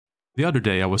The other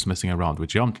day I was messing around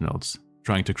with geometry nodes,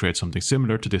 trying to create something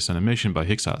similar to this animation by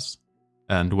Higgsas.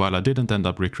 And while I didn't end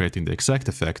up recreating the exact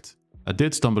effect, I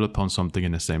did stumble upon something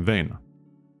in the same vein.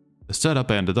 The setup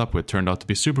I ended up with turned out to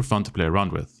be super fun to play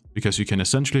around with, because you can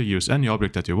essentially use any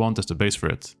object that you want as the base for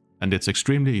it, and it's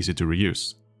extremely easy to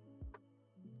reuse.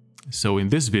 So in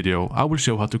this video, I will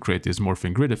show how to create this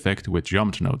morphing grid effect with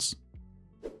geometry nodes.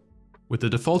 With the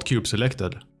default cube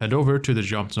selected, head over to the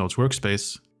geometry nodes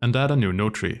workspace and add a new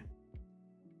node tree.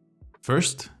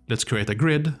 First, let's create a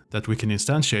grid that we can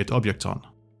instantiate objects on.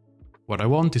 What I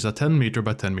want is a 10 meter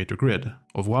by 10 meter grid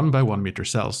of 1 by 1 meter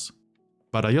cells,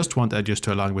 but I just want edges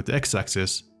to align with the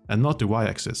x-axis and not the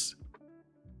y-axis.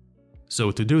 So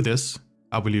to do this,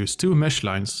 I will use two mesh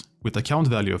lines with a count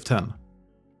value of 10.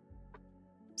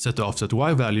 Set the offset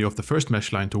y value of the first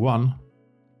mesh line to 1,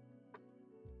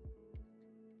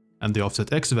 and the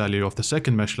offset x value of the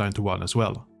second mesh line to 1 as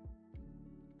well.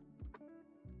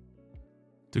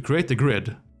 To create the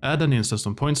grid, add an instance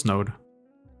on points node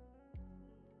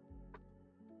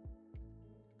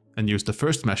and use the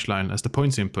first mesh line as the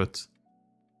points input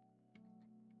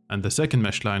and the second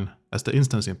mesh line as the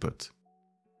instance input.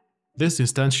 This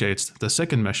instantiates the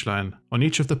second mesh line on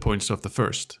each of the points of the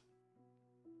first.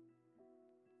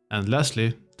 And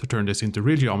lastly, to turn this into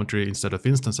real geometry instead of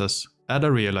instances, add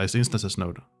a realize instances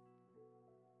node.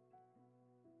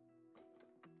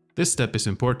 This step is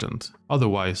important,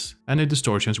 otherwise any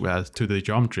distortions we add to the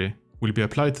geometry will be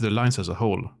applied to the lines as a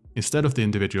whole, instead of the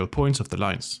individual points of the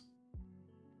lines.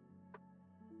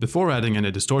 Before adding any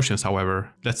distortions,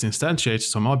 however, let's instantiate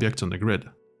some objects on the grid.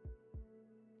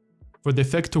 For the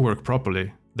effect to work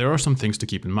properly, there are some things to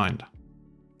keep in mind.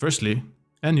 Firstly,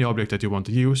 any object that you want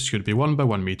to use should be 1 by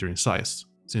 1 meter in size,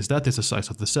 since that is the size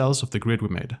of the cells of the grid we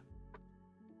made.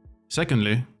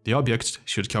 Secondly, the objects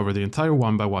should cover the entire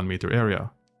 1 by 1 meter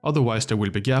area, otherwise there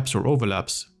will be gaps or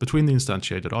overlaps between the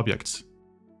instantiated objects.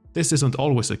 This isn't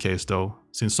always the case though,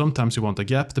 since sometimes you want a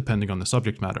gap depending on the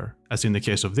subject matter, as in the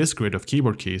case of this grid of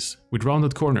keyboard keys, with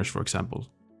rounded corners for example.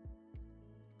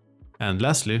 And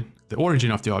lastly, the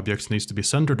origin of the object needs to be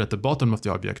centered at the bottom of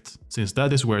the object, since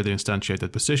that is where the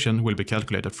instantiated position will be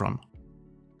calculated from.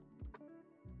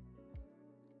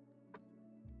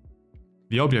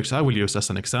 The objects I will use as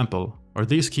an example are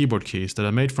these keyboard keys that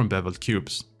I made from beveled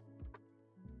cubes.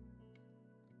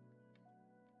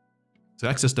 To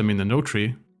access them in the node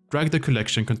tree, drag the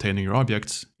collection containing your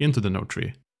objects into the node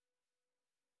tree.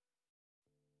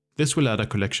 This will add a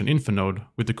collection info node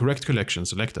with the correct collection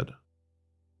selected.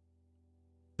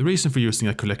 The reason for using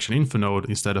a collection info node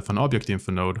instead of an object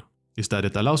info node is that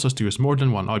it allows us to use more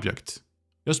than one object.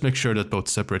 Just make sure that both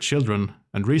separate children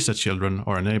and reset children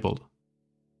are enabled.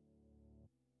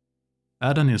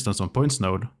 Add an instance on points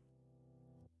node.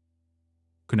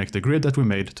 Connect the grid that we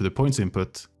made to the points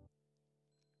input.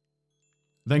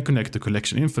 Then connect the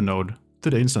collection info node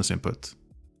to the instance input.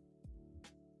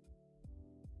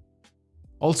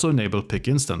 Also enable pick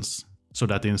instance, so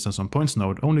that the instance on points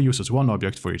node only uses one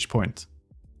object for each point.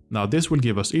 Now this will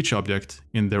give us each object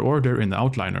in their order in the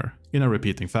outliner, in a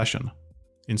repeating fashion.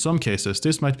 In some cases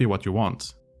this might be what you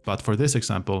want, but for this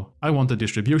example I want the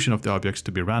distribution of the objects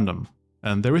to be random,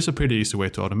 and there is a pretty easy way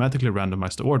to automatically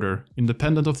randomize the order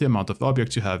independent of the amount of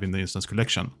objects you have in the instance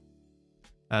collection.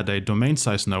 Add a domain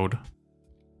size node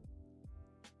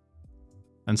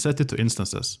and set it to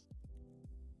instances.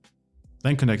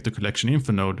 Then connect the collection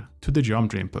info node to the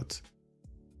geometry input.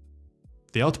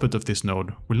 The output of this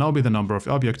node will now be the number of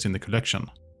objects in the collection.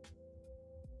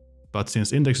 But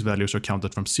since index values are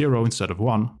counted from 0 instead of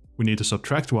 1, we need to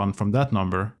subtract 1 from that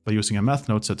number by using a math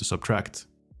node set to subtract.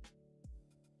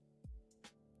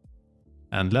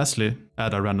 And lastly,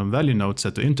 add a random value node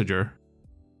set to integer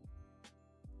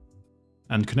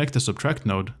and connect the subtract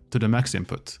node to the max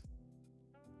input.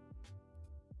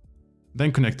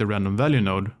 Then connect the random value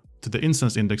node to the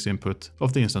instance index input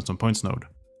of the instance on points node.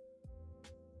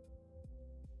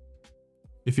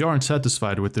 If you aren't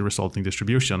satisfied with the resulting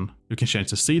distribution, you can change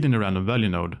the seed in the random value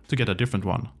node to get a different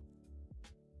one.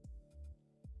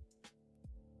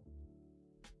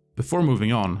 Before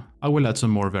moving on, I will add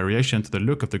some more variation to the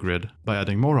look of the grid by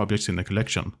adding more objects in the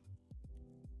collection.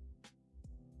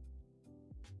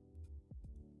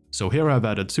 So here I have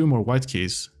added 2 more white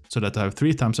keys, so that I have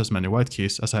 3 times as many white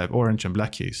keys as I have orange and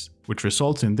black keys, which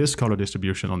results in this color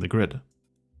distribution on the grid.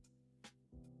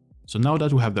 So now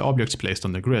that we have the objects placed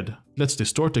on the grid, let's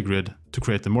distort the grid to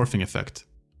create the morphing effect.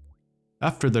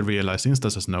 After the realize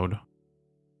instances node,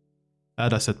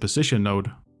 add a set position node,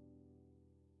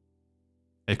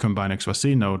 a combine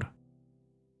XYZ node,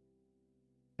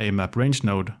 a map range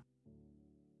node,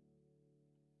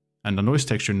 and a noise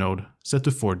texture node set to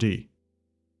 4D.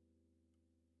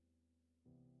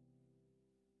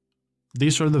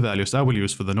 These are the values I will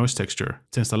use for the noise texture,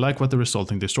 since I like what the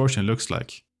resulting distortion looks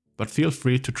like, but feel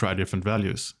free to try different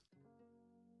values.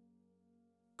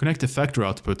 Connect the factor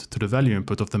output to the value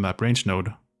input of the map range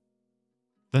node,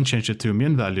 then change the 2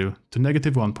 min value to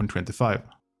 -1.25,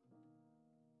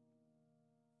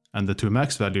 and the 2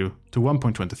 max value to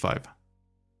 1.25.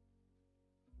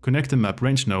 Connect the map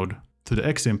range node to the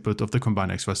x input of the combine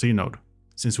XYZ node,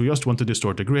 since we just want to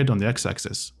distort the grid on the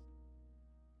x-axis.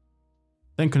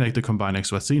 Then connect the combine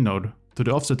XYZ node to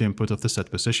the offset input of the set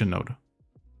position node.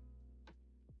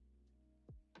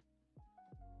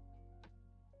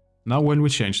 Now when we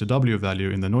change the W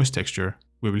value in the noise texture,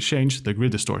 we will change the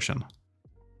grid distortion.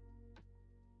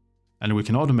 And we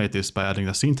can automate this by adding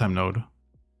the scene time node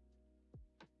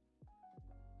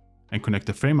and connect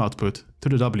the frame output to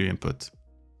the W input.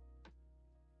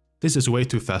 This is way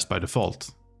too fast by default,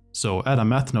 so add a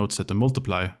math node set to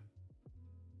multiply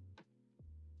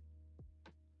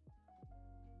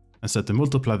and set the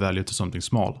multiply value to something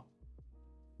small.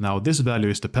 Now this value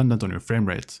is dependent on your frame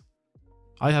rate.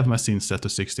 I have my scene set to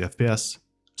 60 FPS,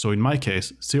 so in my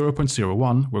case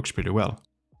 0.01 works pretty well.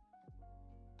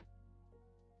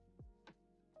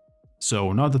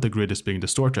 So now that the grid is being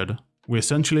distorted, we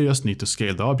essentially just need to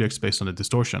scale the objects based on the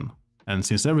distortion, and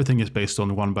since everything is based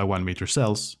on 1 by 1 meter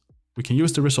cells, we can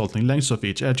use the resulting lengths of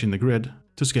each edge in the grid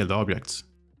to scale the objects.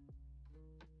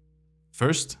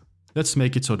 First, let's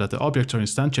make it so that the objects are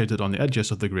instantiated on the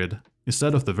edges of the grid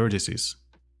instead of the vertices.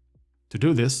 To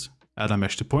do this, add a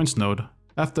mesh to points node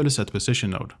after the set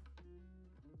position node.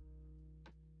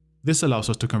 This allows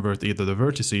us to convert either the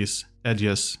vertices,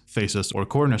 edges, faces or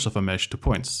corners of a mesh to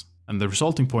points, and the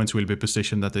resulting points will be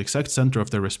positioned at the exact center of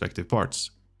their respective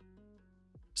parts.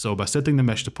 So by setting the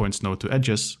mesh to points node to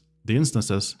edges, the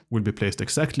instances will be placed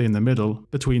exactly in the middle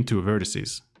between 2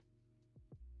 vertices.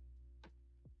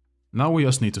 Now we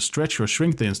just need to stretch or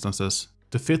shrink the instances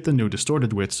to fit the new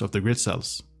distorted widths of the grid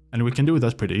cells, and we can do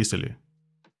that pretty easily.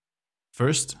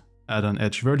 First, add an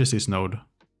edge vertices node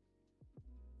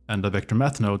and a vector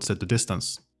math node set to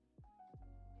distance.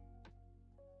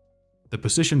 The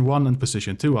position 1 and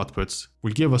position 2 outputs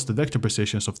will give us the vector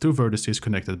positions of 2 vertices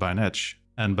connected by an edge,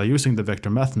 and by using the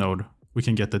vector math node, we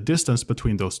can get the distance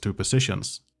between those 2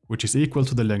 positions, which is equal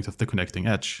to the length of the connecting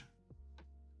edge.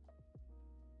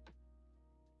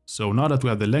 So now that we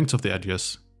have the lengths of the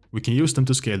edges, we can use them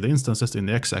to scale the instances in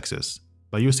the x-axis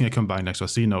by using a combined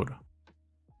XYZ node.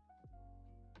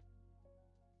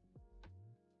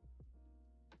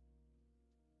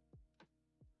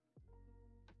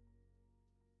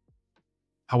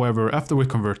 However, after we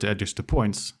convert the edges to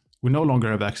points, we no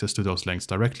longer have access to those lengths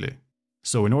directly.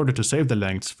 So in order to save the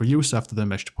lengths for use after the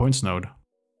mesh to points node,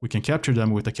 we can capture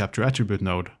them with the capture attribute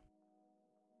node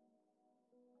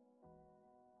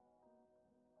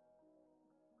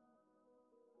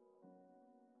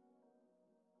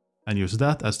and use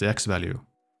that as the x value.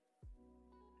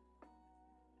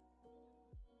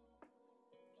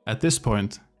 At this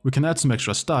point, we can add some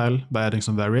extra style by adding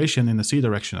some variation in the z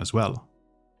direction as well.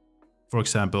 For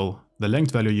example, the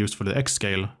length value used for the x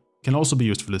scale can also be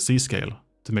used for the z scale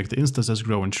to make the instances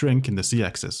grow and shrink in the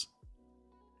z-axis.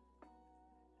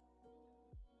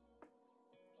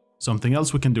 Something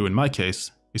else we can do in my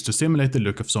case is to simulate the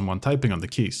look of someone typing on the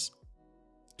keys.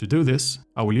 To do this,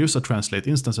 I will use a translate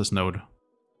instances node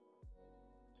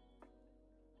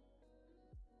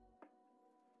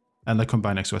and a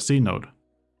combine XYZ node,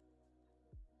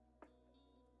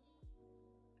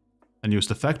 and use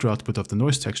the factor output of the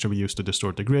noise texture we used to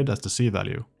distort the grid as the z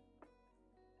value.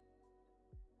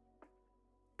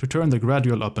 To turn the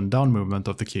gradual up and down movement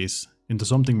of the keys into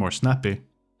something more snappy,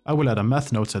 I will add a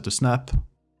math node set to snap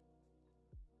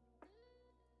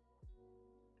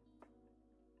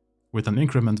with an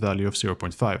increment value of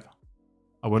 0.5.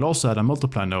 I will also add a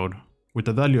multiply node with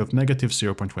a value of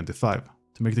 -0.25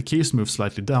 to make the keys move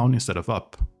slightly down instead of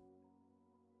up.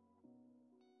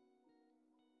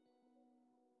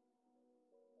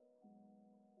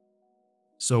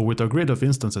 So with our grid of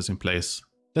instances in place,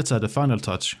 let's add a final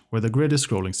touch where the grid is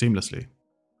scrolling seamlessly.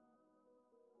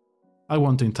 I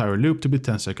want the entire loop to be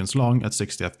 10 seconds long at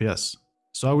 60 FPS,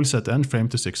 so I will set the end frame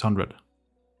to 600.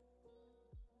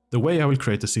 The way I will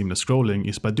create the seamless scrolling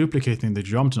is by duplicating the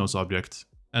geometry nodes object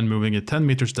and moving it 10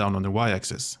 meters down on the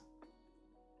y-axis.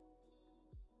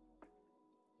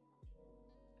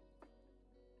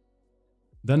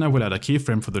 Then I will add a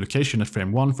keyframe for the location at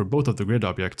frame 1 for both of the grid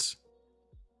objects,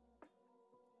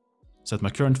 set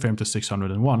my current frame to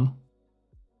 601,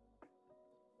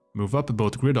 move up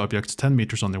both grid objects 10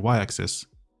 meters on the y-axis,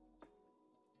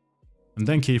 and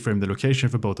then keyframe the location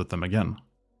for both of them again.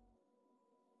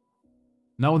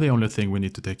 Now the only thing we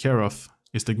need to take care of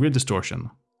is the grid distortion,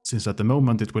 since at the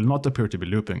moment it will not appear to be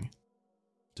looping.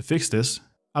 To fix this,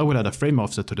 I will add a frame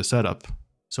offset to the setup,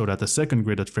 so that the second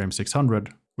grid at frame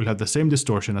 600 will have the same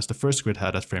distortion as the first grid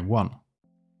had at frame 1.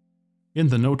 In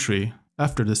the node tree,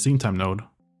 after the scene time node,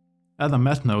 add a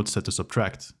math node set to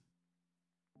subtract.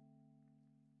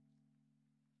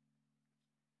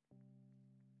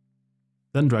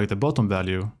 Then drag the bottom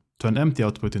value to an empty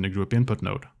output in the group input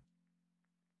node.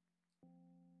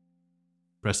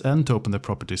 Press N to open the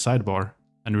property sidebar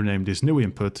and rename this new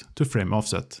input to frame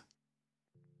offset.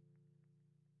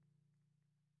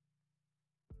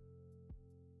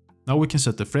 Now we can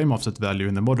set the frame offset value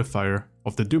in the modifier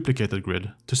of the duplicated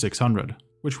grid to 600,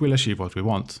 which will achieve what we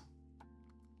want.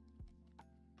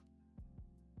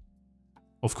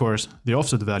 Of course, the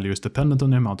offset value is dependent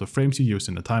on the amount of frames you use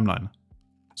in the timeline.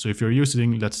 So if you're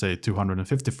using, let's say,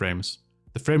 250 frames,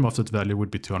 the frame offset value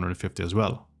would be 250 as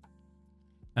well.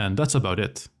 And that's about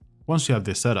it. Once you have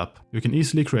this set up, you can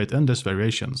easily create endless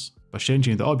variations by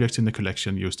changing the objects in the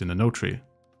collection used in the node tree.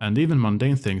 And even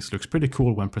mundane things looks pretty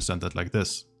cool when presented like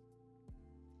this.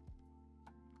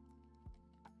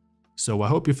 So I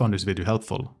hope you found this video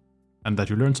helpful, and that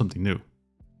you learned something new.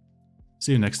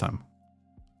 See you next time.